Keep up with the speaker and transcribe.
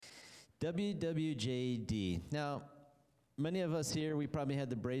WWJD. Now, many of us here, we probably had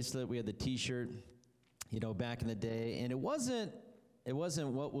the bracelet, we had the T-shirt, back in the day, and it wasn't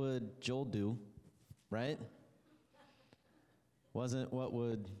what would Joel do, right? Wasn't what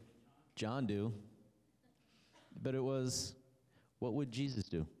would John do, but it was what would Jesus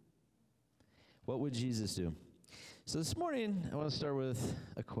do? What would Jesus do? So this morning, I want to start with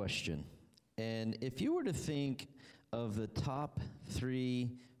a question. And if you were to think of the top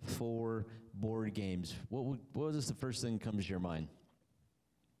 3, 4 board games, what was the first thing that comes to your mind?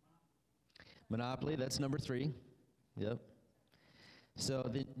 Monopoly, that's number 3. Yep.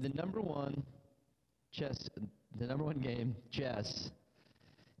 So the number one game, chess,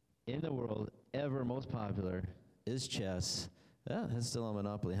 in the world, ever most popular, is chess. Yeah, that's still on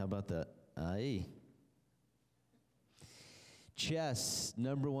Monopoly. How about that? Aye. Chess,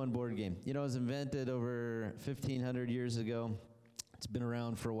 number 1 board game. It was invented over 1,500 years ago. It's been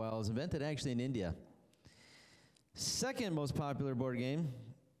around for a while. It was invented actually in India. Second most popular board game,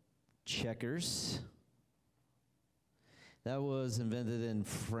 checkers. That was invented in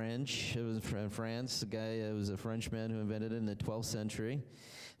French. It was in France. It was a Frenchman who invented it in the 12th century.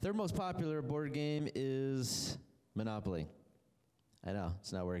 Third most popular board game is Monopoly. I know,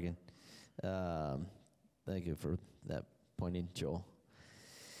 it's not working. Thank you for that pointing, Joel.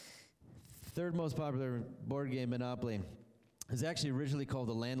 Third most popular board game, Monopoly, is actually originally called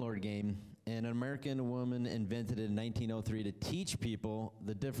the landlord game, and an American woman invented it in 1903 to teach people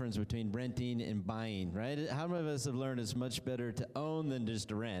the difference between renting and buying, right? How many of us have learned it's much better to own than just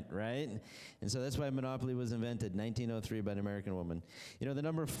to rent, right? And so that's why Monopoly was invented, 1903, by an American woman. The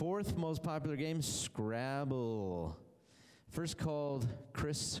number 4th most popular game, Scrabble. First called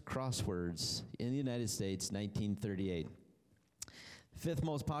Criss Crosswords in the United States, 1938. 5th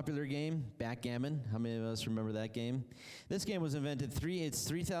most popular game, backgammon. How many of us remember that game? This game was invented, it's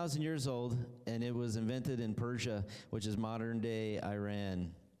 3,000 years old, and it was invented in Persia, which is modern-day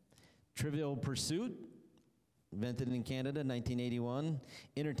Iran. Trivial Pursuit, invented in Canada, 1981.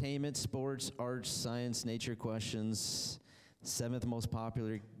 Entertainment, sports, arts, science, nature questions. 7th most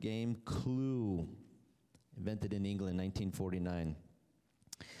popular game, Clue, invented in England, 1949.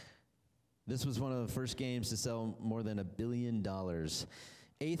 This was one of the first games to sell more than $1 billion.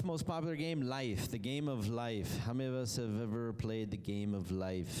 8th most popular game, Life, the game of life. How many of us have ever played the game of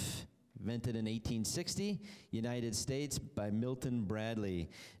life? Invented in 1860, United States, by Milton Bradley.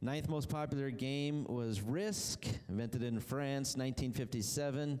 9th most popular game was Risk, invented in France,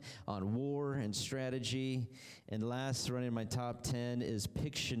 1957, on war and strategy. And last, running in my top 10, is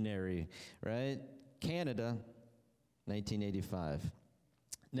Pictionary, right? Canada, 1985.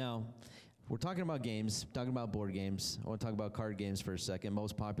 Now, we're talking about games, talking about board games. I want to talk about card games for a second.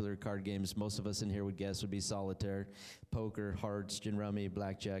 Most popular card games, most of us in here would guess, would be solitaire, poker, hearts, gin rummy,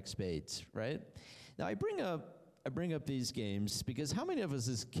 blackjack, spades, right? Now, I bring up these games because how many of us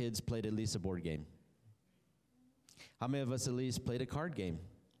as kids played at least a board game? How many of us at least played a card game?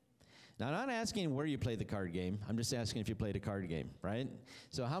 Now, I'm not asking where you played the card game. I'm just asking if you played a card game, right?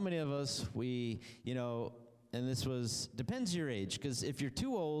 So how many of us, and this depends your age, because if you're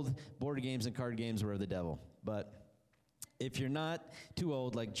too old, board games and card games were of the devil. But if you're not too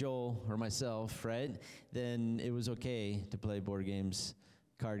old, like Joel or myself, right, then it was okay to play board games,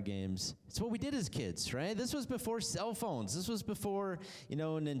 card games. It's what we did as kids, right? This was before cell phones. This was before,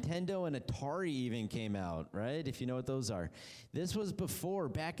 Nintendo and Atari even came out, right, if you know what those are. This was before,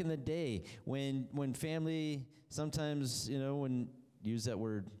 back in the day, when family sometimes, use that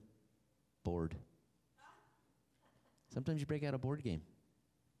word, bored. Sometimes you break out a board game,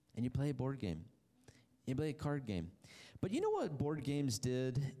 and you play a board game. You play a card game. But you know what board games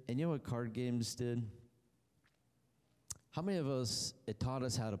did, and you know what card games did? How many of us, it taught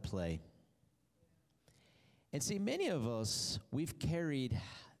us how to play? And see, many of us, we've carried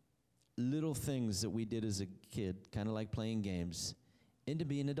little things that we did as a kid, kind of like playing games, into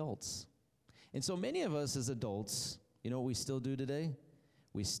being adults. And so many of us as adults, you know what we still do today?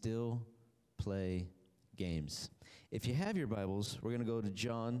 We still play games. If you have your Bibles, we're going to go to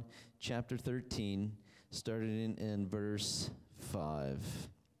John chapter 13, starting in verse 5.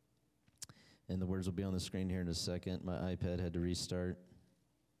 And the words will be on the screen here in a second. My iPad had to restart.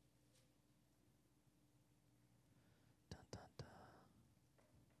 Dun, dun, dun.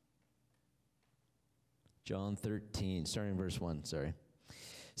 John 13, starting in verse 1, sorry.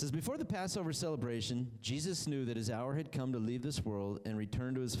 It says, before the Passover celebration, Jesus knew that his hour had come to leave this world and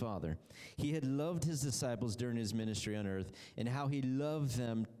return to his Father. He had loved his disciples during his ministry on earth, and how he loved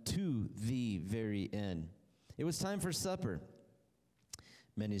them to the very end. It was time for supper.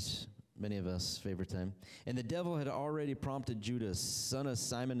 Many many of us' favorite time. And the devil had already prompted Judas, son of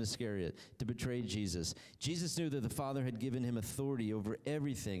Simon Iscariot, to betray Jesus. Jesus knew that the Father had given him authority over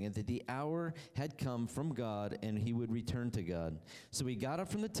everything and that the hour had come from God and he would return to God. So he got up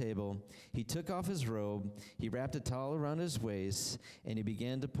from the table, he took off his robe, he wrapped a towel around his waist, and he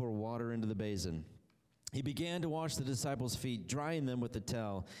began to pour water into the basin. He began to wash the disciples' feet, drying them with the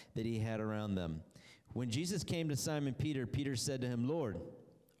towel that he had around them. When Jesus came to Simon Peter, Peter said to him, "Lord,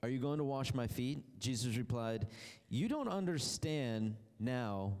 are you going to wash my feet?" Jesus replied, "You don't understand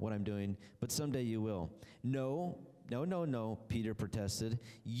now what I'm doing, but someday you will." No, Peter protested.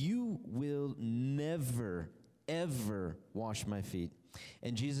 "You will never, ever wash my feet."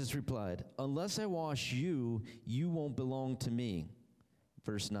 And Jesus replied, "Unless I wash you, you won't belong to me."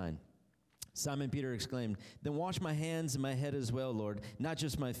 Verse 9. Simon Peter exclaimed, "Then wash my hands and my head as well, Lord, not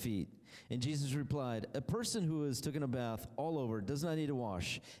just my feet." And Jesus replied, "A person who has taken a bath all over does not need to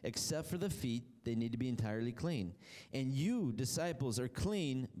wash, except for the feet. They need to be entirely clean. And you, disciples, are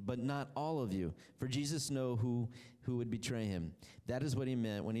clean, but not all of you." For Jesus knew who would betray him. That is what he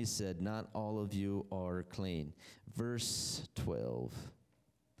meant when he said, "Not all of you are clean." Verse 12.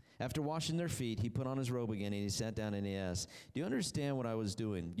 After washing their feet, he put on his robe again, and he sat down and he asked, "Do you understand what I was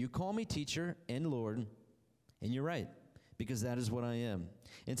doing? You call me teacher and Lord, and you're right, because that is what I am.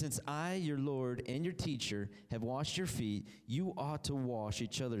 And since I, your Lord and your teacher, have washed your feet, you ought to wash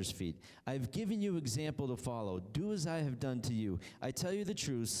each other's feet. I have given you example to follow. Do as I have done to you. I tell you the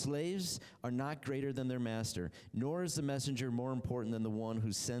truth, slaves are not greater than their master, nor is the messenger more important than the one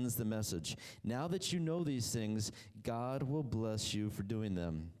who sends the message. Now that you know these things, God will bless you for doing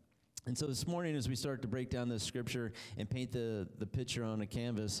them." And so this morning, as we start to break down this scripture and paint the picture on a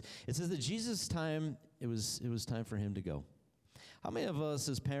canvas, it says that Jesus' time, it was time for him to go. How many of us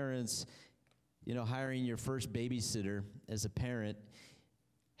as parents, hiring your first babysitter as a parent,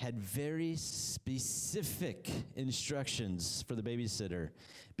 had very specific instructions for the babysitter?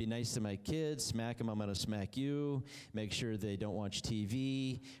 Be nice to my kids, smack them, I'm going to smack you, make sure they don't watch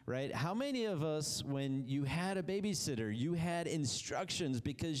TV, right? How many of us, when you had a babysitter, you had instructions,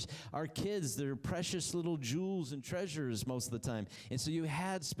 because our kids, they're precious little jewels and treasures most of the time, and so you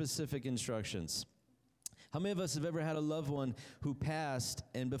had specific instructions. How many of us have ever had a loved one who passed,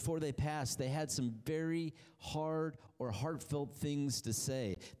 and before they passed, they had some very hard or heartfelt things to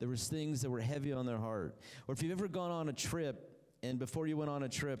say? There was things that were heavy on their heart. Or if you've ever gone on a trip, and before you went on a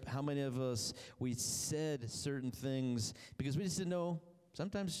trip, how many of us, we said certain things because we just didn't know,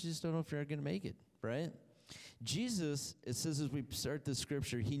 sometimes you just don't know if you're going to make it, right? Jesus, it says as we start the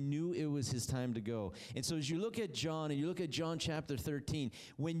scripture, he knew it was his time to go. And so as you look at John, and you look at John chapter 13,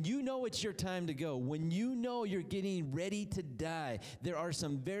 when you know it's your time to go, when you know you're getting ready to die, there are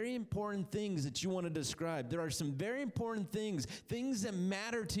some very important things that you want to describe. There are some very important things that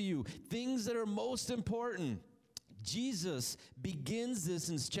matter to you, things that are most important. Jesus begins this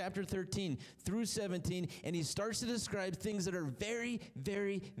in chapter 13 through 17, and he starts to describe things that are very,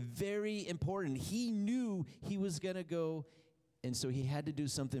 very, very important. He knew he was going to go, and so he had to do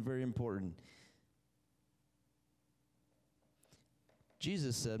something very important.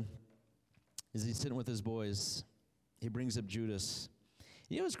 Jesus said, as he's sitting with his boys, he brings up Judas.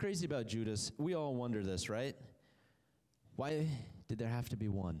 You know what's crazy about Judas? We all wonder this, right? Why did there have to be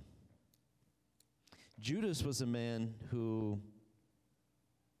one? Judas was a man who,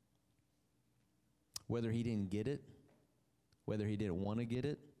 whether he didn't get it, whether he didn't want to get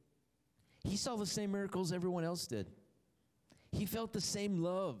it, he saw the same miracles everyone else did. He felt the same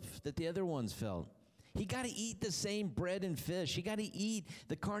love that the other ones felt. He got to eat the same bread and fish. He got to eat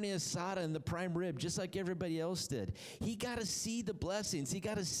the carne asada and the prime rib just like everybody else did. He got to see the blessings. He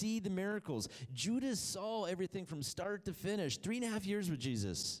got to see the miracles. Judas saw everything from start to finish, 3.5 years with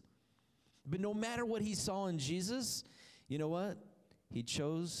Jesus. But no matter what he saw in Jesus, you know what? He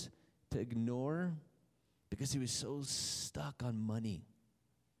chose to ignore because he was so stuck on money.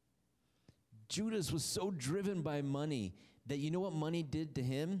 Judas was so driven by money that you know what money did to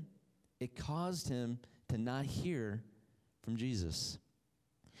him? It caused him to not hear from Jesus.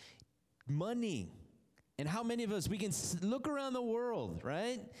 Money. And how many of us, we can look around the world,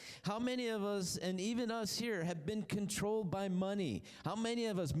 right? How many of us, and even us here, have been controlled by money? How many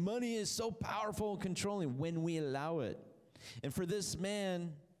of us, money is so powerful and controlling when we allow it? And for this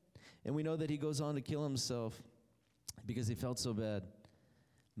man, and we know that he goes on to kill himself because he felt so bad,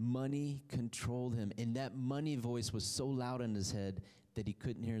 money controlled him. And that money voice was so loud in his head that he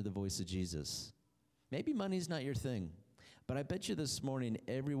couldn't hear the voice of Jesus. Maybe money's not your thing. But I bet you this morning,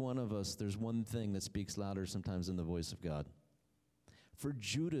 every one of us, there's one thing that speaks louder sometimes than the voice of God. For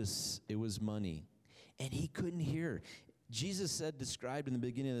Judas, it was money. And he couldn't hear. Jesus said, described in the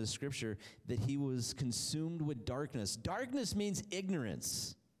beginning of the scripture, that he was consumed with darkness. Darkness means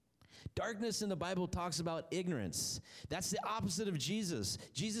ignorance. Darkness in the Bible talks about ignorance. That's the opposite of Jesus.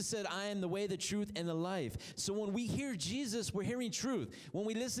 Jesus said, I am the way, the truth, and the life. So when we hear Jesus, we're hearing truth. When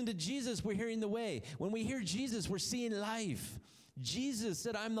we listen to Jesus, we're hearing the way. When we hear Jesus, we're seeing life. Jesus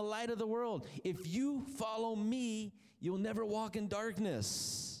said, I'm the light of the world. If you follow me, you'll never walk in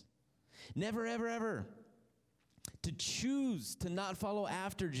darkness. Never, ever, ever. To choose to not follow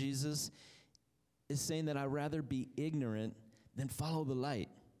after Jesus is saying that I'd rather be ignorant than follow the light.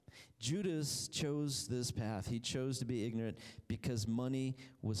 Judas chose this path. He chose to be ignorant because money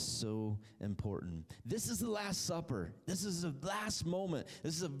was so important. This is the Last Supper. This is the last moment.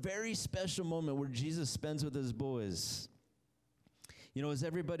 This is a very special moment where Jesus spends with his boys. You know, as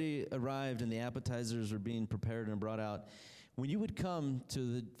everybody arrived and the appetizers were being prepared and brought out, when you would come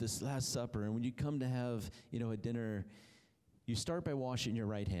to this Last Supper and when you come to have, a dinner, you start by washing your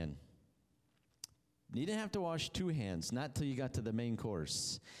right hand. You didn't have to wash two hands, not till you got to the main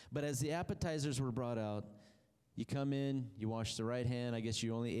course. But as the appetizers were brought out, you come in, you wash the right hand. I guess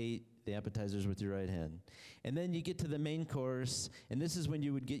you only ate the appetizers with your right hand. And then you get to the main course, and this is when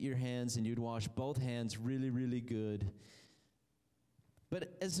you would get your hands and you'd wash both hands really, really good.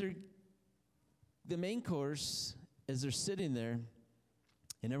 But the main course, as they're sitting there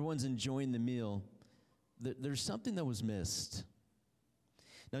and everyone's enjoying the meal, there's something that was missed.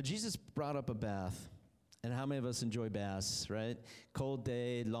 Now, Jesus brought up a bath. And how many of us enjoy baths, right? Cold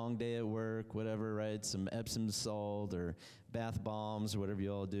day, long day at work, whatever, right? Some Epsom salt or bath bombs or whatever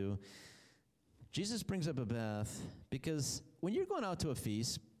you all do. Jesus brings up a bath because when you're going out to a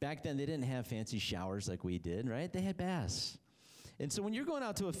feast, back then they didn't have fancy showers like we did, right? They had baths. And so when you're going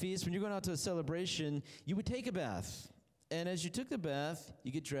out to a feast, when you're going out to a celebration, you would take a bath. And as you took the bath,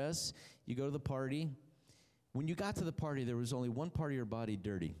 you get dressed, you go to the party. When you got to the party, there was only one part of your body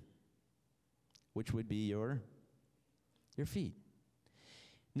dirty, which would be your feet.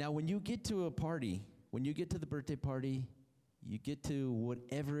 Now, when you get to a party, when you get to the birthday party, you get to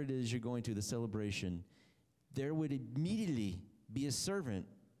whatever it is you're going to, the celebration, there would immediately be a servant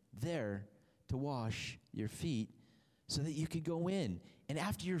there to wash your feet so that you could go in. And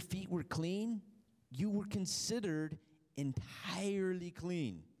after your feet were clean, you were considered entirely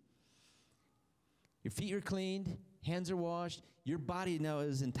clean. Your feet are cleaned, hands are washed, your body now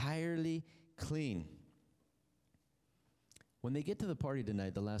is entirely clean. When they get to the party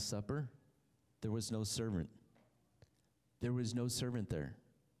tonight, the Last Supper, there was no servant. There was no servant there.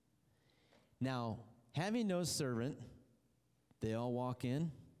 Now, having no servant, they all walk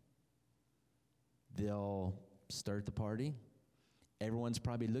in. They all start the party. Everyone's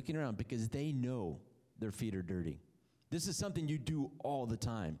probably looking around because they know their feet are dirty. This is something you do all the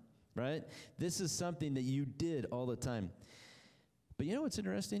time, right? This is something that you did all the time. But you know what's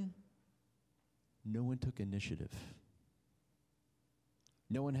interesting? No one took initiative.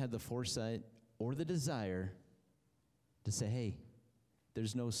 No one had the foresight or the desire to say, hey,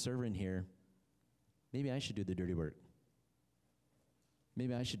 there's no servant here. Maybe I should do the dirty work.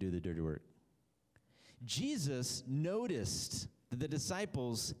 Maybe I should do the dirty work. Jesus noticed the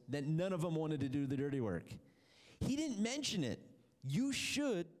disciples that none of them wanted to do the dirty work. He didn't mention it. You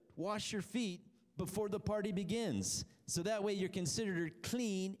should wash your feet before the party begins, so that way you're considered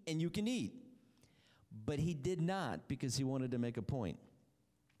clean and you can eat. But he did not, because he wanted to make a point.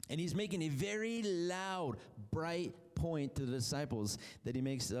 And he's making a very loud, bright point to the disciples that he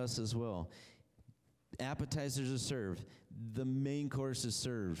makes to us as well. Appetizers are served. The main course is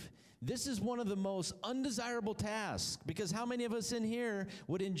served. This is one of the most undesirable tasks, because how many of us in here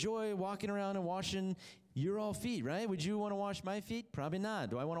would enjoy walking around and washing your all feet, right? Would you want to wash my feet? Probably not.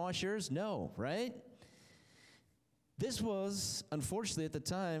 Do I want to wash yours? No, right? This was, unfortunately at the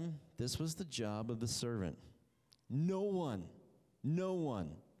time, this was the job of the servant. No one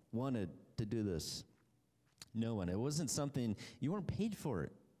wanted to do this. No one. It wasn't something, you weren't paid for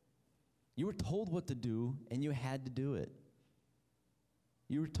it. You were told what to do, and you had to do it.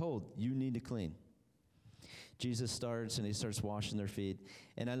 You were told, you need to clean. Jesus starts, and he starts washing their feet.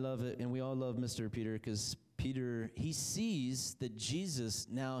 And I love it, and we all love Mr. Peter, because Peter, he sees that Jesus,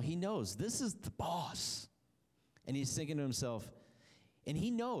 now he knows, this is the boss. And he's thinking to himself, and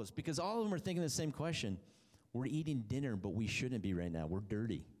he knows, because all of them are thinking the same question. We're eating dinner, but we shouldn't be right now. We're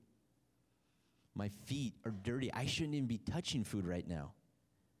dirty. My feet are dirty. I shouldn't even be touching food right now.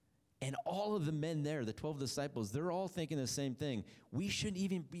 And all of the men there, the 12 disciples, they're all thinking the same thing. We shouldn't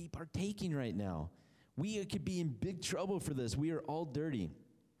even be partaking right now. We could be in big trouble for this. We are all dirty.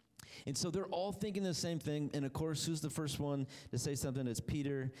 And so they're all thinking the same thing. And of course, who's the first one to say something? It's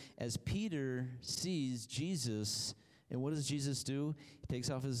Peter. As Peter sees Jesus And what does Jesus do? He takes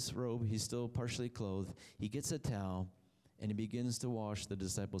off his robe. He's still partially clothed. He gets a towel, and he begins to wash the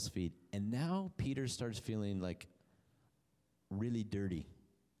disciples' feet. And now Peter starts feeling like really dirty.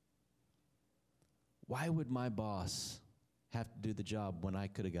 Why would my boss have to do the job when I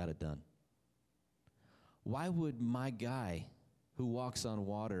could have got it done? Why would my guy who walks on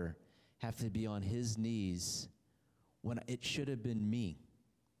water have to be on his knees when it should have been me?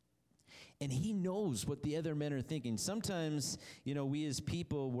 And he knows what the other men are thinking. Sometimes, we as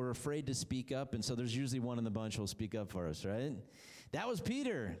people, we're afraid to speak up, and so there's usually one in the bunch who'll speak up for us, right? That was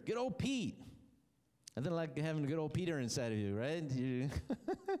Peter, good old Pete. Nothing like having a good old Peter inside of you, right?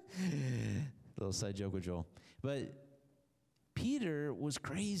 Little side joke with Joel. But Peter was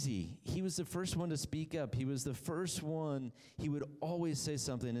crazy. He was the first one to speak up. He was the first one. He would always say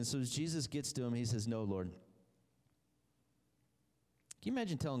something. And so as Jesus gets to him, he says, "No, Lord." Can you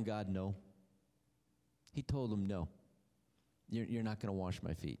imagine telling God no? He told him, "No, you're not going to wash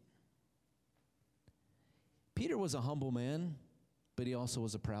my feet." Peter was a humble man, but he also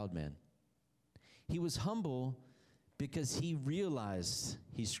was a proud man. He was humble because he realized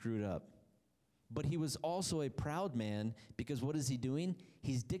he screwed up. But he was also a proud man because what is he doing?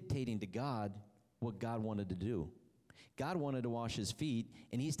 He's dictating to God what God wanted to do. God wanted to wash his feet,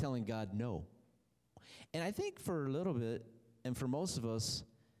 and he's telling God no. And I think for a little bit, and for most of us,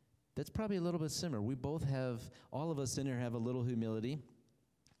 that's probably a little bit similar. All of us in here have a little humility,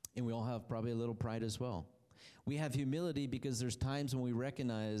 and we all have probably a little pride as well. We have humility because there's times when we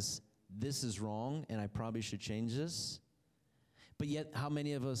recognize this is wrong, and I probably should change this. But yet, how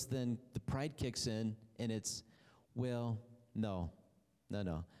many of us then, the pride kicks in, and it's, well, no.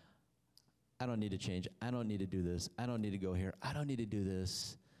 I don't need to change. I don't need to do this. I don't need to go here. I don't need to do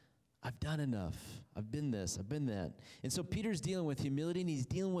this. I've done enough. I've been this. I've been that. And so Peter's dealing with humility, and he's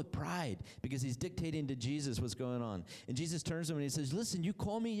dealing with pride because he's dictating to Jesus what's going on. And Jesus turns to him and he says, "Listen, you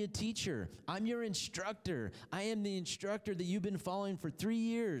call me a teacher. I'm your instructor. I am the instructor that you've been following for 3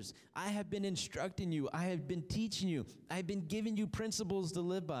 years. I have been instructing you. I have been teaching you. I've been giving you principles to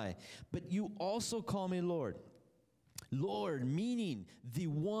live by. But you also call me Lord." Lord, meaning the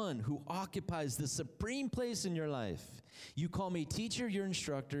one who occupies the supreme place in your life. You call me teacher, your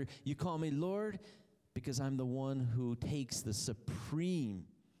instructor. You call me Lord because I'm the one who takes the supreme,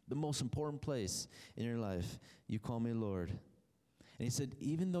 the most important place in your life. You call me Lord. And he said,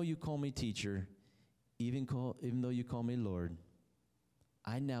 even though you call me teacher, even though you call me Lord,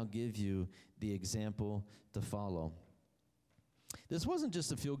 I now give you the example to follow. This wasn't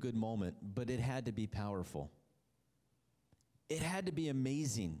just a feel-good moment, but it had to be powerful. It had to be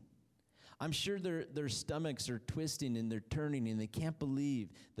amazing. I'm sure their stomachs are twisting and they're turning and they can't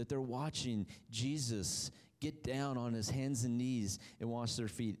believe that they're watching Jesus get down on his hands and knees and wash their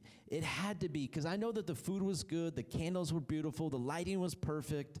feet. It had to be, because I know that the food was good, the candles were beautiful, the lighting was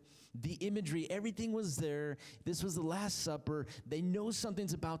perfect, the imagery, everything was there. This was the Last Supper. They know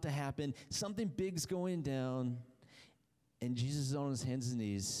something's about to happen. Something big's going down. And Jesus is on his hands and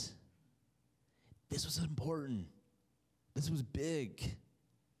knees. This was important. This was big.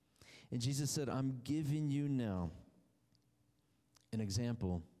 And Jesus said, I'm giving you now an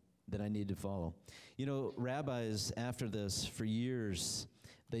example that I need to follow. Rabbis after this, for years,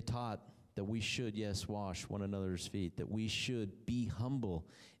 they taught that we should, yes, wash one another's feet, that we should be humble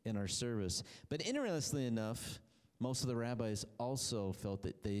in our service. But interestingly enough, most of the rabbis also felt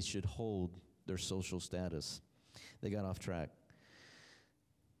that they should hold their social status. They got off track.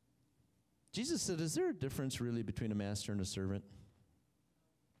 Jesus said, is there a difference really between a master and a servant?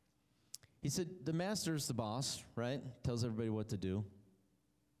 He said, the master is the boss, right? Tells everybody what to do.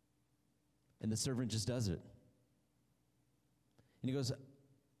 And the servant just does it. And he goes,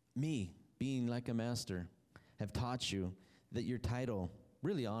 me, being like a master, have taught you that your title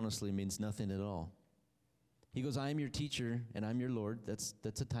really honestly means nothing at all. He goes, I am your teacher and I'm your Lord.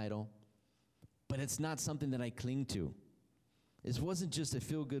 That's a title. But it's not something that I cling to. It wasn't just a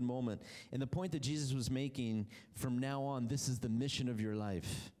feel-good moment. And the point that Jesus was making, from now on, this is the mission of your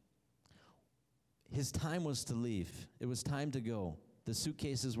life. His time was to leave. It was time to go. The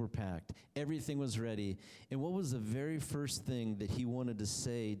suitcases were packed. Everything was ready. And what was the very first thing that he wanted to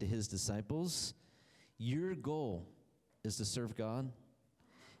say to his disciples? Your goal is to serve God,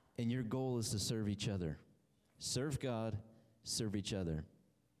 and your goal is to serve each other. Serve God, serve each other.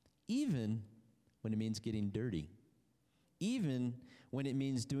 Even when it means getting dirty. Even when it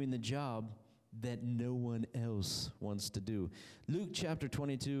means doing the job that no one else wants to do. Luke chapter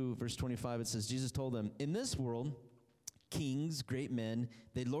 22, verse 25, it says, Jesus told them, in this world, kings, great men,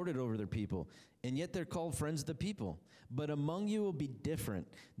 they lord it over their people, and yet they're called friends of the people. But among you will be different.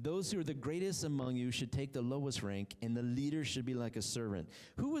 Those who are the greatest among you should take the lowest rank, and the leader should be like a servant.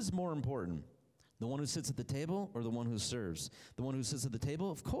 Who is more important? The one who sits at the table or the one who serves? The one who sits at the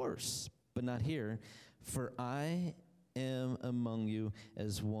table, of course, but not here. For I am among you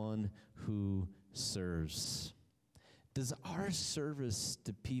as one who serves. Does our service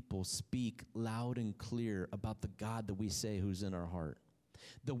to people speak loud and clear about the God that we say who's in our heart?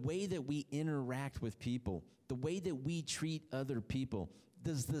 The way that we interact with people, the way that we treat other people,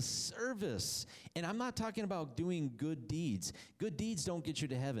 does the service, and I'm not talking about doing good deeds. Good deeds don't get you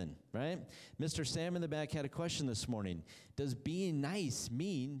to heaven, right? Mr. Sam in the back had a question this morning. Does being nice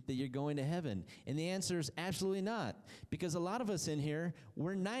mean that you're going to heaven? And the answer is absolutely not, because a lot of us in here,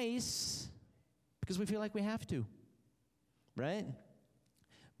 we're nice because we feel like we have to, right?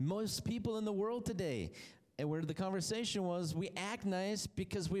 Most people in the world today, and where the conversation was, we act nice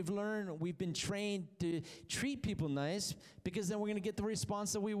because we've been trained to treat people nice, because then we're going to get the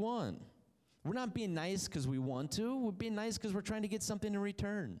response that we want. We're not being nice because we want to. We're being nice because we're trying to get something in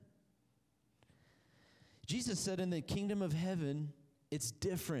return. Jesus said in the kingdom of heaven, it's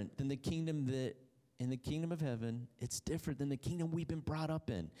different than the kingdom of heaven, it's different than the kingdom we've been brought up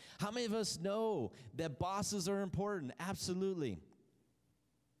in. How many of us know that bosses are important? Absolutely.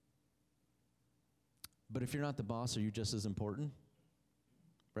 But if you're not the boss, are you just as important?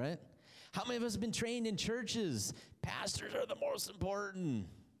 Right? How many of us have been trained in churches? Pastors are the most important.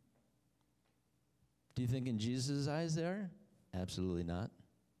 Do you think in Jesus' eyes they are? Absolutely not.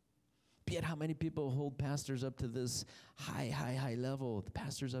 But yet how many people hold pastors up to this high level? The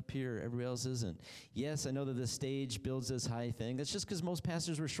pastor's up here, everybody else isn't. Yes, I know that the stage builds this high thing. That's just because most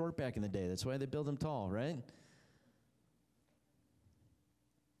pastors were short back in the day. That's why they build them tall, right?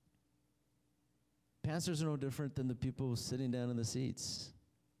 Pastors are no different than the people sitting down in the seats.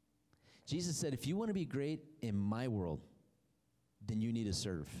 Jesus said, if you want to be great in my world, then you need to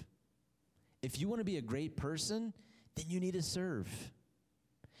serve. If you want to be a great person, then you need to serve.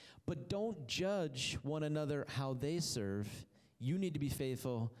 But don't judge one another how they serve. You need to be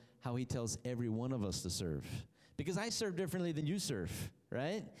faithful how he tells every one of us to serve. Because I serve differently than you serve,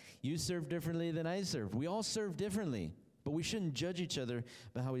 right? You serve differently than I serve. We all serve differently, but we shouldn't judge each other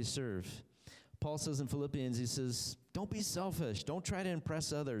by how we serve. Paul says in Philippians, he says, don't be selfish. Don't try to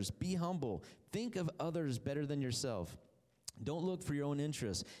impress others. Be humble. Think of others better than yourself. Don't look for your own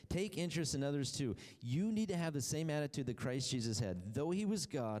interests. Take interest in others too. You need to have the same attitude that Christ Jesus had. Though he was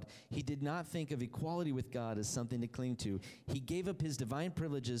God, he did not think of equality with God as something to cling to. He gave up his divine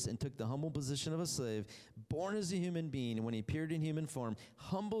privileges and took the humble position of a slave, born as a human being, and when he appeared in human form,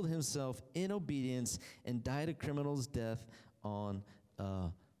 humbled himself in obedience and died a criminal's death on a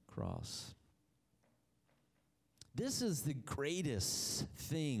cross. This is the greatest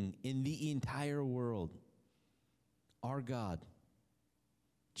thing in the entire world. Our God,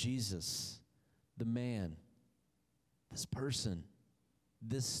 Jesus, the man, this person,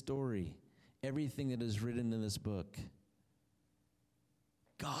 this story, everything that is written in this book.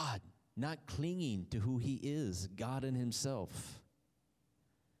 God, not clinging to who he is, God in himself.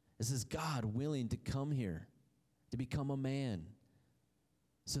 This is God willing to come here, to become a man,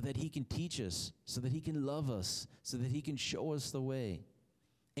 so that he can teach us, so that he can love us, so that he can show us the way.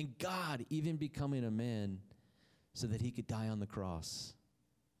 And God even becoming a man so that he could die on the cross.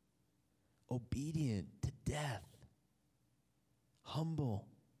 Obedient to death. Humble.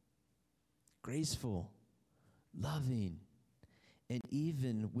 Graceful. Loving. And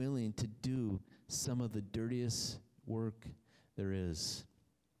even willing to do some of the dirtiest work there is.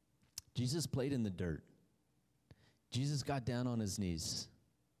 Jesus played in the dirt. Jesus got down on his knees.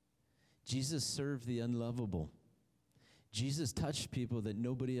 Jesus served the unlovable. Jesus touched people that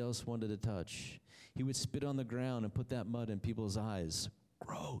nobody else wanted to touch. He would spit on the ground and put that mud in people's eyes.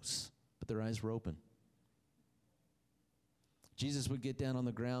 Gross. But their eyes were open. Jesus would get down on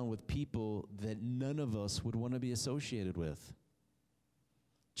the ground with people that none of us would want to be associated with.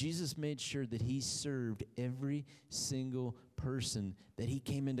 Jesus made sure that he served every single person that he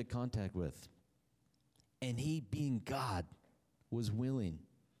came into contact with. And he, being God, was willing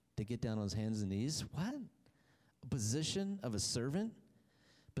to get down on his hands and knees. What? A position of a servant?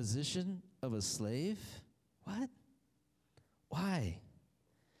 Position of a slave? What? Why?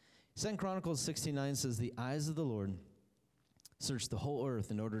 2 Chronicles 16:9 says, the eyes of the Lord search the whole earth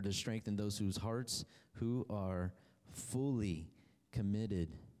in order to strengthen those whose hearts who are fully committed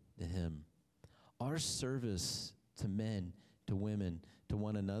to him. Our service to men, to women, to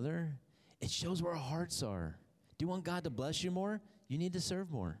one another, it shows where our hearts are. Do you want God to bless you more? You need to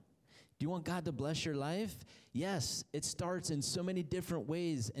serve more. Do you want God to bless your life? Yes, it starts in so many different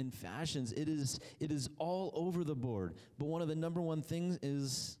ways and fashions. It is all over the board. But one of the number one things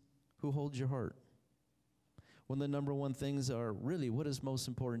is who holds your heart. One of the number one things are really what is most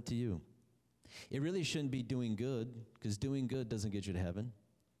important to you. It really shouldn't be doing good, because doing good doesn't get you to heaven.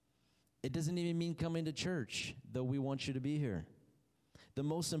 It doesn't even mean coming to church, though we want you to be here. The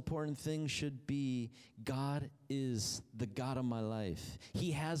most important thing should be God is the God of my life.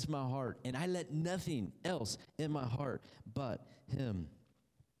 He has my heart, and I let nothing else in my heart but him.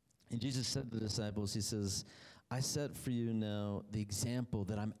 And Jesus said to the disciples, he says, I set for you now the example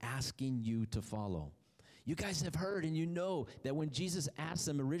that I'm asking you to follow. You guys have heard and you know that when Jesus asked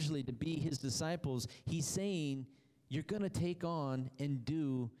them originally to be his disciples, he's saying, you're going to take on and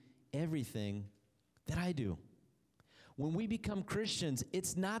do everything that I do. When we become Christians,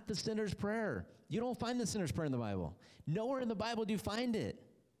 it's not the sinner's prayer. You don't find the sinner's prayer in the Bible. Nowhere in the Bible do you find it.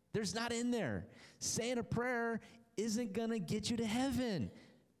 There's not in there. Saying a prayer isn't going to get you to heaven.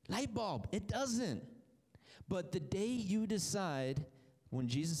 Light bulb, it doesn't. But the day you decide, when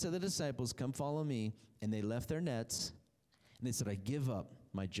Jesus said to the disciples, come follow me, and they left their nets, and they said, I give up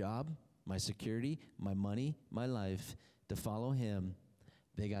my job, my security, my money, my life to follow him,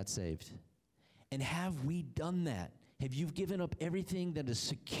 they got saved. And have we done that? Have you given up everything that is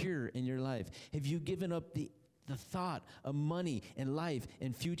secure in your life? Have you given up the thought of money and life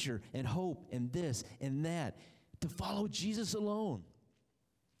and future and hope and this and that to follow Jesus alone?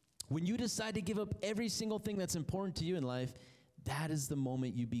 When you decide to give up every single thing that's important to you in life, that is the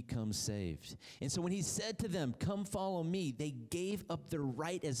moment you become saved. And so when he said to them, come follow me, they gave up their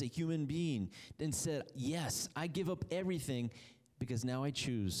right as a human being and said, yes, I give up everything because now I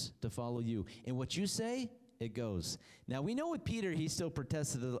choose to follow you. And what you say, it goes. Now, we know with Peter, he still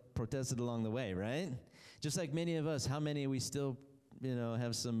protested along the way, right? Just like many of us, how many we still,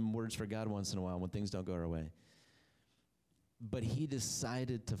 have some words for God once in a while when things don't go our way. But he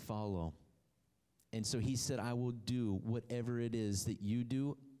decided to follow. And so he said, I will do whatever it is that you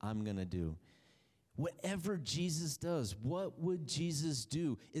do, I'm going to do. Whatever Jesus does, what would Jesus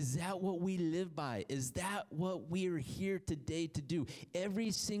do? Is that what we live by? Is that what we are here today to do? Every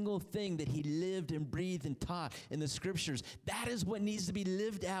single thing that he lived and breathed and taught in the scriptures, that is what needs to be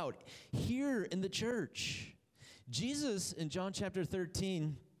lived out here in the church. Jesus, in John chapter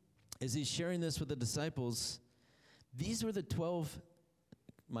 13, as he's sharing this with the disciples, these were the 12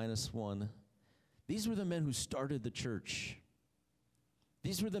 minus 1. These were the men who started the church.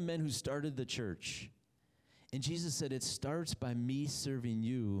 These were the men who started the church. And Jesus said, it starts by me serving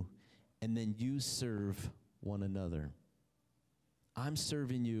you, and then you serve one another. I'm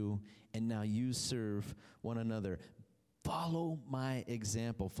serving you, and now you serve one another. Follow my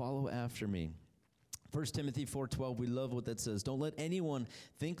example. Follow after me. 1 Timothy 4:12, we love what that says. Don't let anyone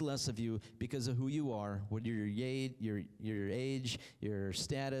think less of you because of who you are, whether your age, your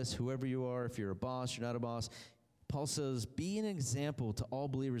status, whoever you are, if you're a boss, you're not a boss. Paul says, be an example to all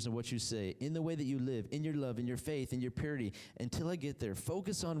believers in what you say, in the way that you live, in your love, in your faith, in your purity. Until I get there,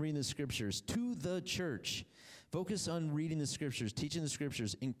 focus on reading the scriptures to the church. Focus on reading the scriptures, teaching the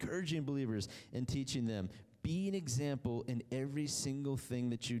scriptures, encouraging believers, and teaching them. Be an example in every single thing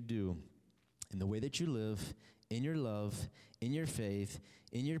that you do, in the way that you live, in your love, in your faith,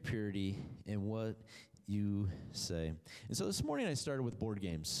 in your purity, and what you say. And so this morning I started with board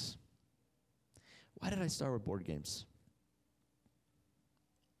games. Why did I start with board games?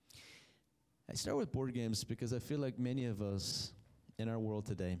 I start with board games because I feel like many of us in our world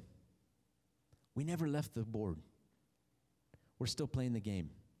today, we never left the board. We're still playing the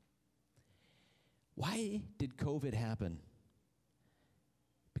game. Why did COVID happen?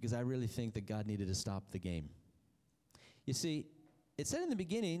 Because I really think that God needed to stop the game. You see, it said in the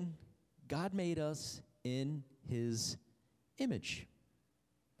beginning, God made us in his image.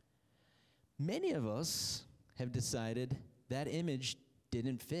 Many of us have decided that image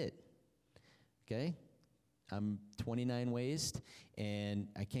didn't fit, okay? I'm 29 waist, and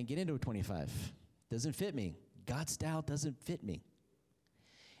I can't get into a 25. Doesn't fit me. God's style doesn't fit me.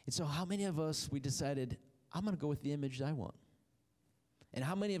 And so how many of us, we decided, I'm going to go with the image I want? And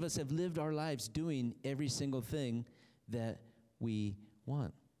how many of us have lived our lives doing every single thing that we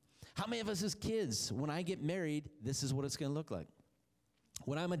want? How many of us as kids, when I get married, this is what it's going to look like?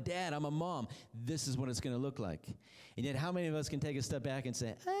 When I'm a dad, I'm a mom, this is what it's going to look like. And yet how many of us can take a step back and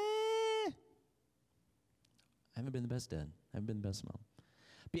say, I haven't been the best dad. I haven't been the best mom.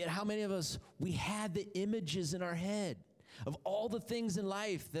 But yet how many of us, we had the images in our head of all the things in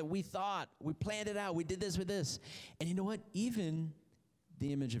life that we thought, we planned it out, we did this with this. And you know what? Even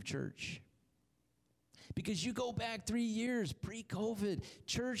the image of church. Because you go back 3 years, pre-COVID,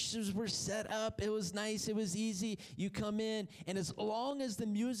 churches were set up. It was nice. It was easy. You come in, and as long as the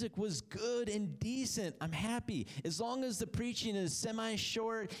music was good and decent, I'm happy. As long as the preaching is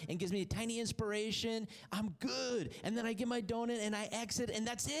semi-short and gives me a tiny inspiration, I'm good. And then I get my donut, and I exit, and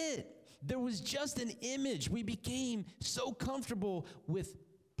that's it. There was just an image. We became so comfortable with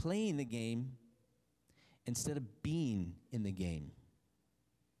playing the game instead of being in the game.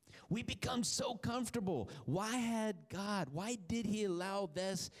 We become so comfortable. Why did he allow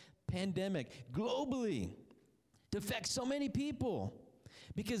this pandemic globally to affect so many people?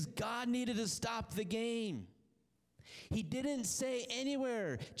 Because God needed to stop the game. He didn't say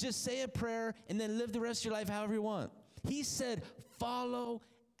anywhere, just say a prayer and then live the rest of your life however you want. He said, follow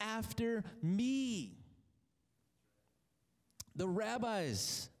after me. The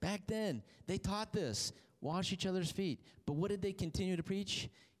rabbis back then, they taught this. Wash each other's feet. But what did they continue to preach?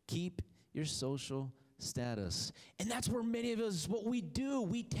 Keep your social status. And that's where many of us, what we do,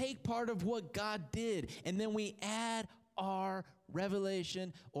 we take part of what God did, and then we add our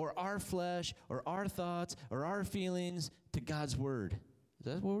revelation or our flesh or our thoughts or our feelings to God's word. Is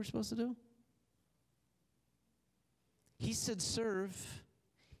that what we're supposed to do? He said serve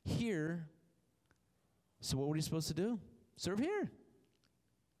here. So what were you supposed to do? Serve here.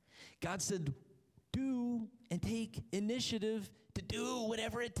 God said do and take initiative to do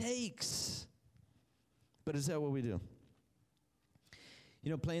whatever it takes. But is that what we do? You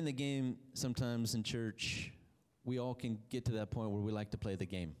know, playing the game sometimes in church, we all can get to that point where we like to play the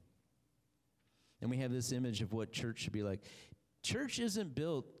game. And we have this image of what church should be like. Church isn't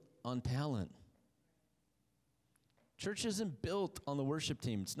built on talent. Church isn't built on the worship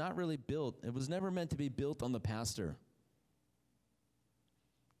team. It's not really built. It was never meant to be built on the pastor.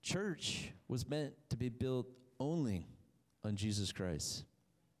 Church was meant to be built only on Jesus Christ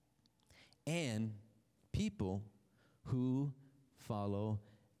and people who follow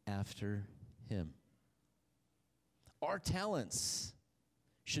after him. Our talents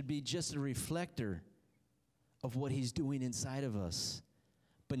should be just a reflector of what he's doing inside of us,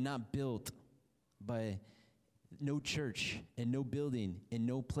 but not built by no church and no building and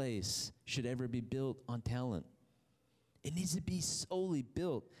no place should ever be built on talent. It needs to be solely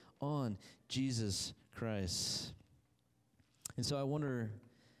built on Jesus Christ. And so I wonder,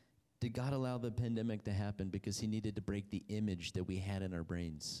 did God allow the pandemic to happen because he needed to break the image that we had in our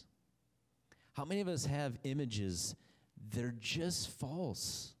brains? How many of us have images that are just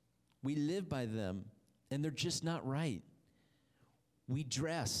false? We live by them, and they're just not right. We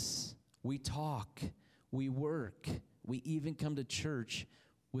dress, we talk, we work, we even come to church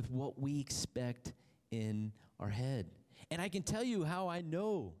with what we expect in our head. And I can tell you how I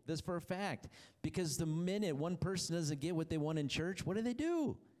know this for a fact, because the minute one person doesn't get what they want in church, what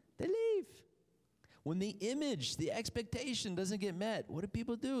do? They leave. When the image, the expectation doesn't get met, what do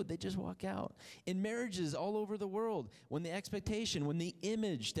people do? They just walk out. In marriages all over the world, when the expectation, when the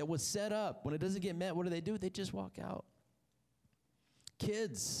image that was set up, when it doesn't get met, what do? They just walk out.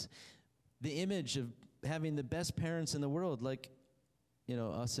 Kids, the image of having the best parents in the world, like, you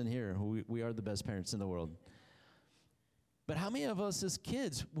know, us in here, we are the best parents in the world. But how many of us as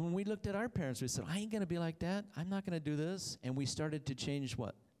kids, when we looked at our parents, we said, I ain't going to be like that. I'm not going to do this. And we started to change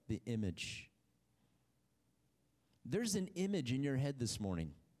what? The image. There's an image in your head this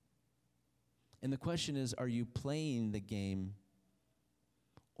morning. And the question is, are you playing the game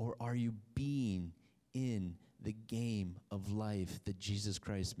or are you being in the game of life that Jesus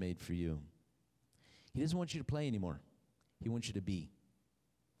Christ made for you? He doesn't want you to play anymore. He wants you to be.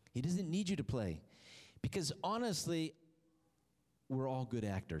 He doesn't need you to play. Because honestly, we're all good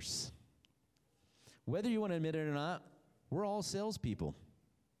actors. Whether you want to admit it or not, we're all salespeople.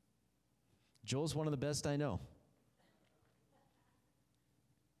 Joel's one of the best I know.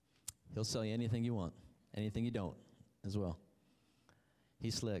 He'll sell you anything you want, anything you don't as well.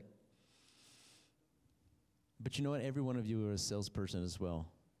 He's slick. But you know what? Every one of you are a salesperson as well,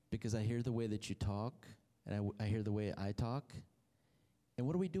 because I hear the way that you talk, and I hear the way I talk. And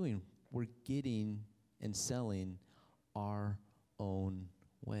what are we doing? We're getting and selling our own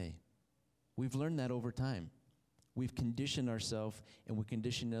way. We've learned that over time. We've conditioned ourselves, and we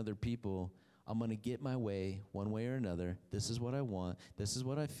condition other people. I'm going to get my way one way or another. This is what I want. This is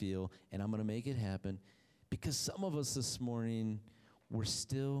what I feel, and I'm going to make it happen. Because some of us this morning, we're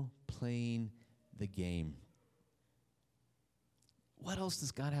still playing the game. What else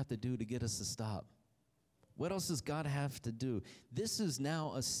does God have to do to get us to stop? What else does God have to do? This is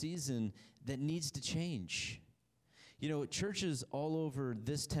now a season that needs to change. You know, churches all over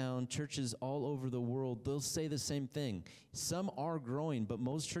this town, churches all over the world, they'll say the same thing. Some are growing, but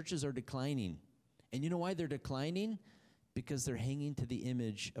most churches are declining. And you know why they're declining? Because they're hanging to the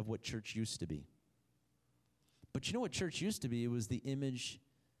image of what church used to be. But you know what church used to be? It was the image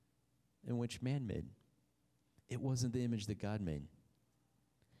in which man made. It wasn't the image that God made.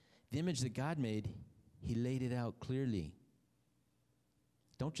 The image that God made, he laid it out clearly.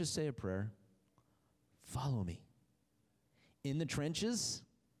 Don't just say a prayer. Follow me. In the trenches,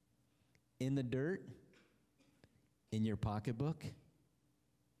 in the dirt, in your pocketbook,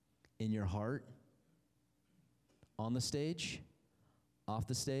 in your heart, on the stage, off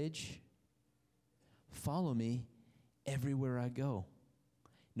the stage. Follow me everywhere I go.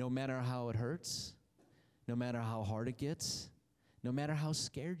 No matter how it hurts, no matter how hard it gets, no matter how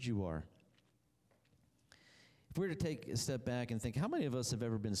scared you are. If we were to take a step back and think, how many of us have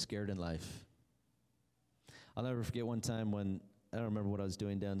ever been scared in life? I'll never forget one time when, I don't remember what I was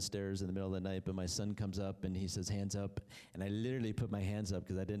doing downstairs in the middle of the night, but my son comes up and he says, hands up. And I literally put my hands up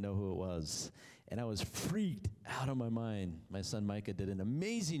because I didn't know who it was. And I was freaked out of my mind. My son Micah did an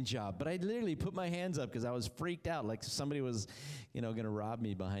amazing job, but I literally put my hands up because I was freaked out, like somebody was, going to rob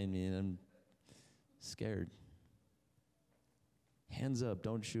me behind me, and I'm scared. Hands up,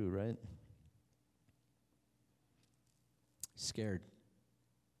 don't shoot, right? Scared.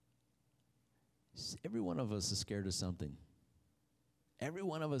 Every one of us is scared of something. Every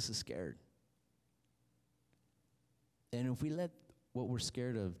one of us is scared. And if we let what we're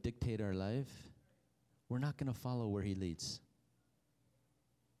scared of dictate our life, we're not going to follow where he leads.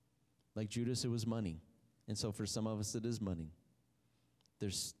 Like Judas, it was money. And so for some of us, it is money.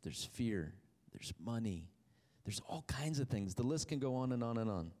 There's fear. There's money. There's all kinds of things. The list can go on and on and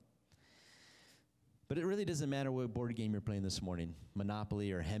on. But it really doesn't matter what board game you're playing this morning.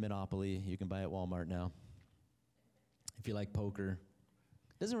 Monopoly or Heminopoly. You can buy at Walmart now. If you like poker.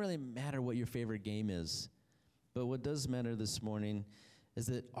 It doesn't really matter what your favorite game is. But what does matter this morning is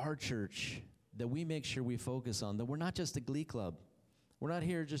that our church, that we make sure we focus on, that we're not just a glee club. We're not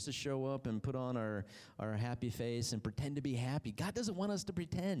here just to show up and put on our happy face and pretend to be happy. God doesn't want us to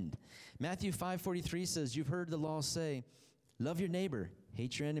pretend. Matthew 5:43 says, you've heard the law say, love your neighbor,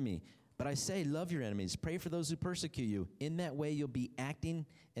 hate your enemy. But I say, love your enemies, pray for those who persecute you. In that way, you'll be acting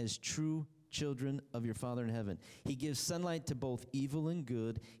as true children of your Father in heaven. He gives sunlight to both evil and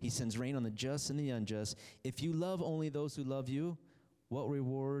good. He sends rain on the just and the unjust. If you love only those who love you, what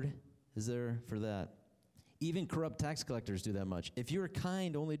reward is there for that? Even corrupt tax collectors do that much. If you are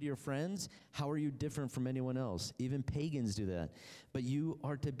kind only to your friends, how are you different from anyone else? Even pagans do that. But you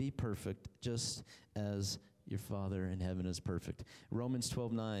are to be perfect, just as your Father in heaven is perfect. Romans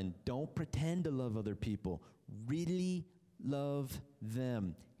 12:9, don't pretend to love other people. Really love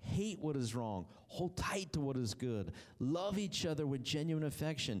them. Hate what is wrong. Hold tight to what is good. Love each other with genuine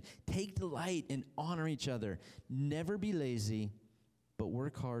affection. Take delight in honor each other. Never be lazy, but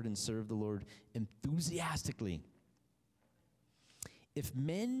work hard and serve the Lord enthusiastically. If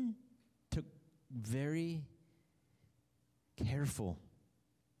men took very careful,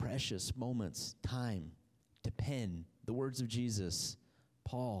 precious moments, time, to pen the words of Jesus,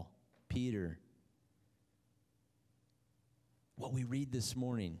 Paul, Peter, what we read this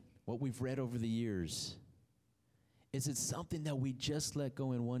morning, what we've read over the years, is it something that we just let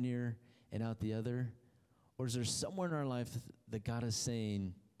go in one ear and out the other? Or is there somewhere in our life that God is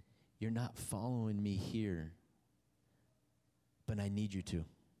saying, you're not following me here, but I need you to?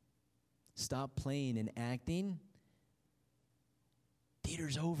 Stop playing and acting.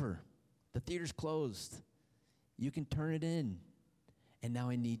 Theater's over. The theater's closed. You can turn it in. And now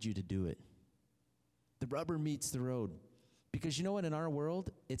I need you to do it. The rubber meets the road. Because you know what, in our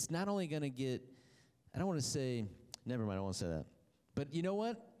world, it's not only going to get, I don't want to say, never mind, I won't say that. But you know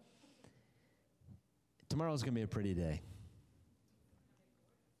what? Tomorrow's going to be a pretty day.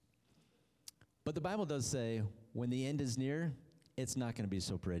 But the Bible does say, when the end is near, it's not going to be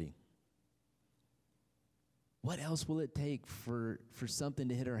so pretty. What else will it take for something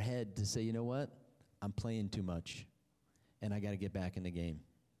to hit our head to say, you know what? I'm playing too much, and I got to get back in the game.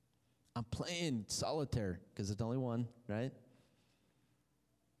 I'm playing solitaire, because it's only one, right?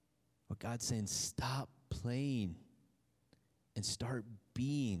 But God's saying, stop playing and start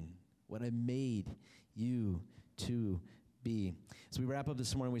being what I made you to be. So we wrap up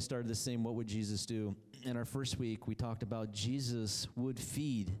this morning. We started this saying, what would Jesus do? In our first week, we talked about Jesus would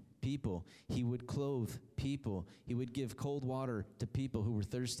feed people. He would clothe people. He would give cold water to people who were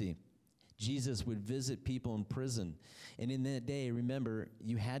thirsty. Jesus would visit people in prison. And in that day, remember,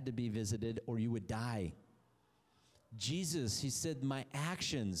 you had to be visited or you would die. Jesus, he said, my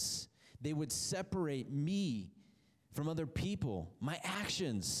actions, they would separate me from other people. My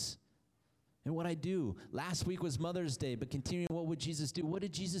actions. and what I do. Last week was Mother's Day, but continuing, what would Jesus do? What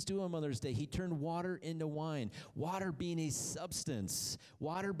did Jesus do on Mother's Day? He turned water into wine. Water being a substance.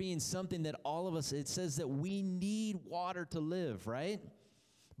 Water being something that all of us, it says that we need water to live, right?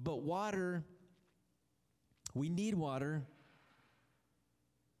 But water, we need water.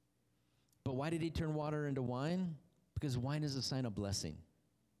 But why did he turn water into wine? Because wine is a sign of blessing.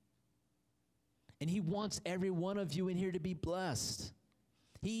 And he wants every one of you in here to be blessed.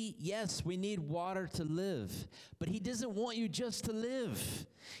 Yes, we need water to live, but he doesn't want you just to live.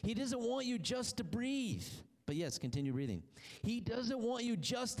 He doesn't want you just to breathe. But yes, continue breathing. He doesn't want you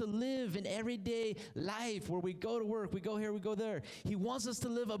just to live an everyday life where we go to work, we go here, we go there. He wants us to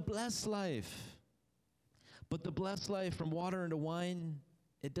live a blessed life. But the blessed life from water into wine,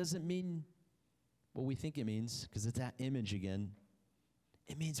 it doesn't mean what we think it means, because it's that image again.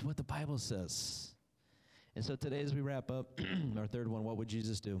 It means what the Bible says. And so today, as we wrap up our third one, what would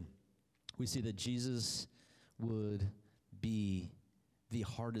Jesus do? We see that Jesus would be the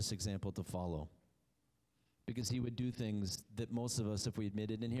hardest example to follow, because he would do things that most of us, if we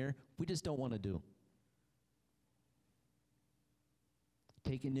admit it in here, we just don't want to do.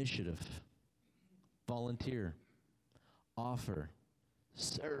 Take initiative, volunteer, offer,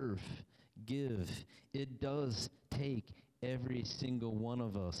 serve, give. It does take every single one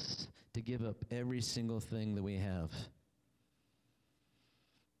of us to give up every single thing that we have.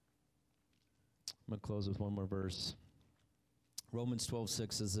 I'm going to close with one more verse. Romans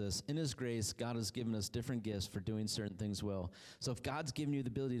 12:6 says this: in his grace, God has given us different gifts for doing certain things well. So if God's given you the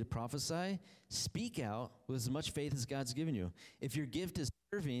ability to prophesy, speak out with as much faith as God's given you. If your gift is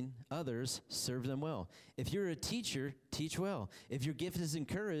serving others, serve them well. If you're a teacher, teach well. If your gift is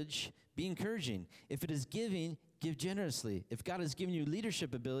encourage, be encouraging. If it is giving, give generously. If God has given you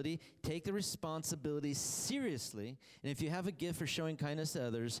leadership ability, take the responsibility seriously. And if you have a gift for showing kindness to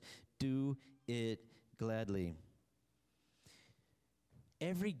others, do it gladly.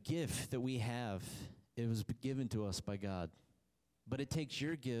 Every gift that we have, it was given to us by God. But it takes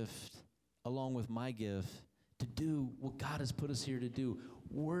your gift along with my gift to do what God has put us here to do.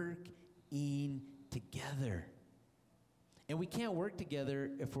 Working together. And we can't work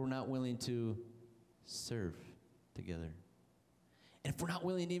together if we're not willing to serve together. And if we're not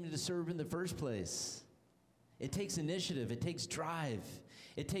willing even to serve in the first place. It takes initiative. It takes drive.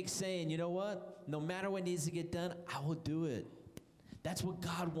 It takes saying, you know what? No matter what needs to get done, I will do it. That's what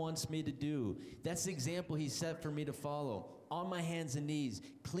God wants me to do. That's the example he set for me to follow. On my hands and knees,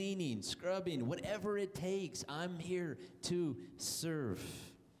 cleaning, scrubbing, whatever it takes, I'm here to serve.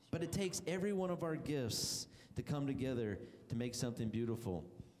 But it takes every one of our gifts to come together to make something beautiful.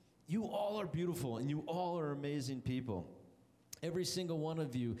 You all are beautiful, and you all are amazing people. Every single one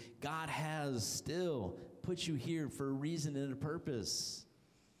of you, God has still put you here for a reason and a purpose.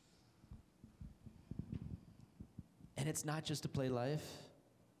 And it's not just to play life,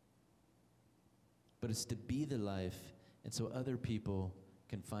 but it's to be the life, and so other people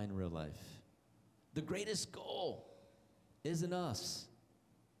can find real life. The greatest goal isn't us,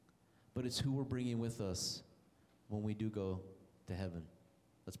 but it's who we're bringing with us when we do go to heaven.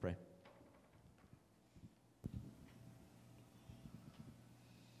 Let's pray.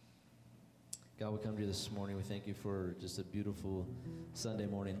 God, we come to you this morning. We thank you for just a beautiful Sunday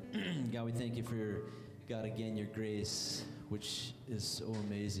morning. God, we thank you for your, God, again, your grace, which is so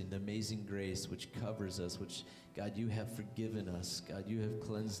amazing, the amazing grace which covers us, which, God, you have forgiven us. God, you have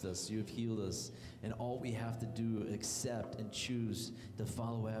cleansed us. You have healed us. And all we have to do, accept and choose to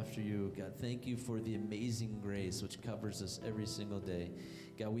follow after you. God, thank you for the amazing grace which covers us every single day.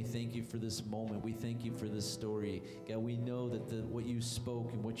 God, we thank you for this moment. We thank you for this story. God, we know that what you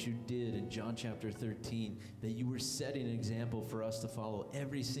spoke and what you did in John chapter 13, that you were setting an example for us to follow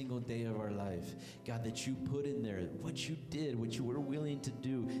every single day of our life. God, that you put in there what you did, what you were willing to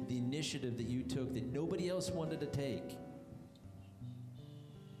do, the initiative that you took that nobody else wanted to take.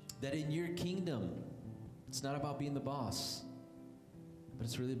 That in your kingdom, it's not about being the boss, but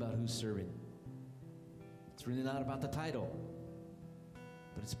it's really about who's serving. It's really not about the title,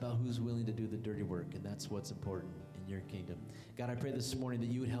 but it's about who's willing to do the dirty work, and that's what's important in your kingdom. God, I pray this morning that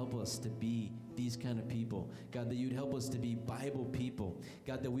you would help us to be these kind of people. God, that you'd help us to be Bible people.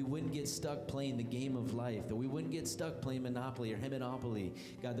 God, that we wouldn't get stuck playing the game of life, that we wouldn't get stuck playing Monopoly or Monopoly.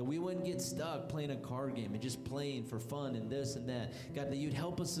 God, that we wouldn't get stuck playing a card game and just playing for fun and this and that. God, that you'd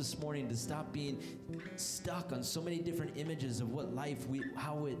help us this morning to stop being stuck on so many different images of what life,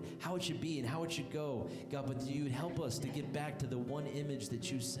 how it should be and how it should go. God, but you'd help us to get back to the one image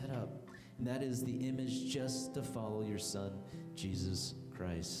that you set up, and that is the image just to follow your Son, Jesus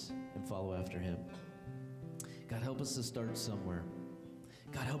Christ, and follow after him. God, help us to start somewhere.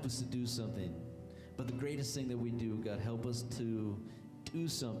 God, God, help us to do something. But the greatest thing that we do, God, help us to do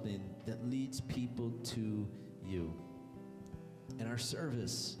something that leads people to you. In our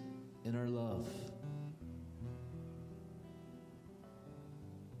service, in our love.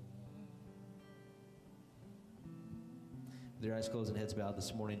 With your eyes closed and heads bowed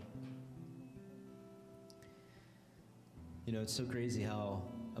this morning. You know, it's so crazy how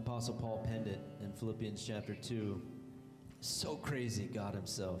Apostle Paul penned it in Philippians chapter 2. So crazy, God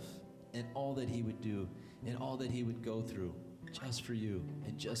himself, and all that he would do, and all that he would go through, just for you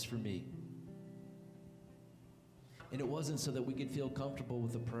and just for me. And it wasn't so that we could feel comfortable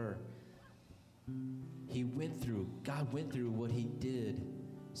with the prayer. God went through what he did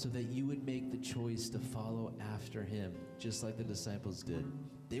so that you would make the choice to follow after him, just like the disciples did.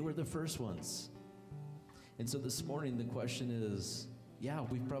 They were the first ones. And so this morning, the question is, yeah,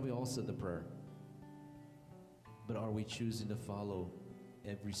 we've probably all said the prayer, but are we choosing to follow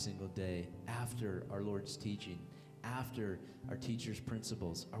every single day after our Lord's teaching, after our teacher's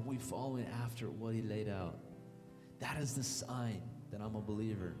principles? Are we following after what he laid out? That is the sign that I'm a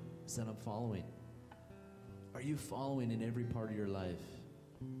believer, is that I'm following. Are you following in every part of your life?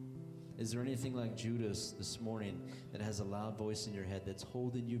 Is there anything like Judas this morning that has a loud voice in your head that's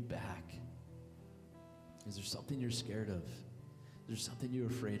holding you back? Is there something you're scared of? Is there something you're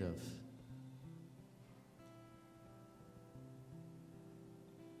afraid of?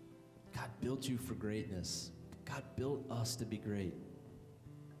 God built you for greatness. God built us to be great.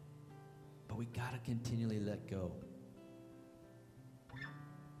 But we got to continually let go.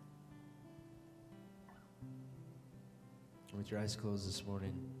 With your eyes closed this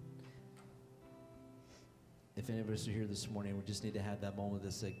morning, if any of us are here this morning, we just need to have that moment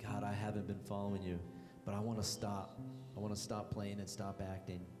that say, God, I haven't been following you, but I want to stop. I want to stop playing and stop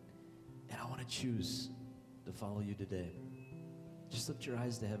acting. And I want to choose to follow you today. Just lift your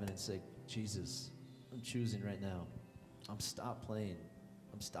eyes to heaven and say, Jesus, I'm choosing right now. I'm stop playing.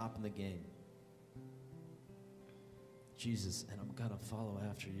 I'm stopping the game. Jesus, and I'm going to follow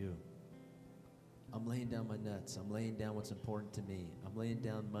after you. I'm laying down my nets. I'm laying down what's important to me. I'm laying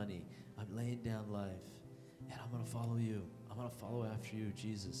down money. I'm laying down life. And I'm going to follow you. I'm going to follow after you,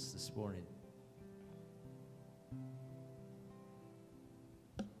 Jesus, this morning.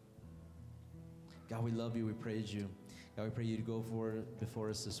 God, we love you. We praise you. God, we pray you to go before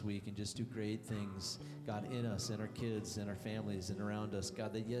us this week and just do great things, God, in us and our kids and our families and around us.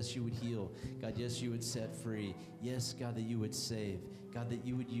 God, that yes, you would heal. God, yes, you would set free. Yes, God, that you would save. God, that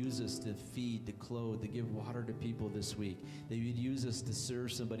you would use us to feed, to clothe, to give water to people this week. That you would use us to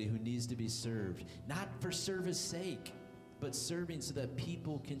serve somebody who needs to be served. Not for service sake, but serving so that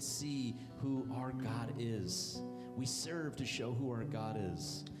people can see who our God is. We serve to show who our God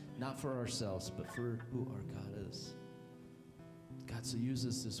is. Not for ourselves, but for who our God is. God, so use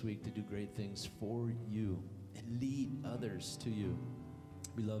us this week to do great things for you and lead others to you.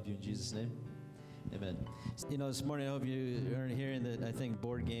 We love you in Jesus' name. Amen. You know, this morning I hope you aren't hearing that I think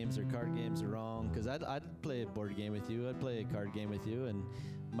board games or card games are wrong, because I'd play a board game with you. I'd play a card game with you, and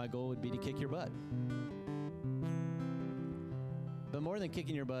my goal would be to kick your butt. But more than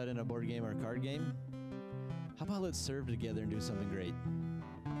kicking your butt in a board game or a card game, how about let's serve together and do something great?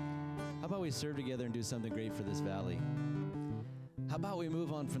 How about we serve together and do something great for this valley? How about we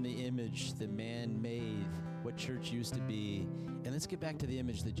move on from the image that man made, what church used to be, and let's get back to the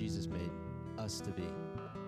image that Jesus made us to be.